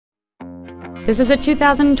This is a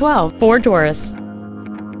 2012 Ford Taurus.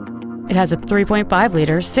 It has a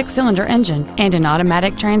 3.5-liter 6-cylinder engine and an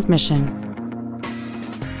automatic transmission.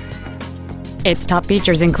 Its top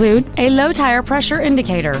features include a low tire pressure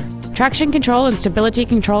indicator, traction control and stability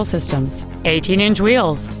control systems, 18-inch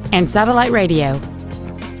wheels, and satellite radio.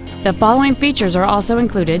 The following features are also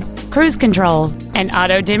included: cruise control, an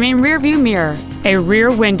auto-dimming rear-view mirror, a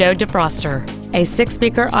rear window defroster, a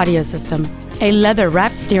 6-speaker audio system, a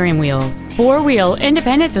leather-wrapped steering wheel, 4-wheel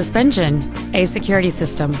independent suspension, a security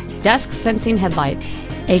system, dusk sensing headlights,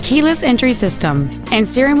 a keyless entry system, and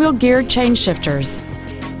steering wheel geared change shifters.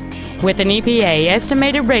 With an EPA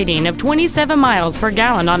estimated rating of 27 miles per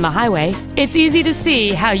gallon on the highway, it's easy to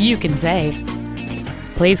see how you can save.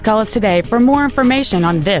 Please call us today for more information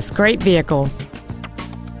on this great vehicle.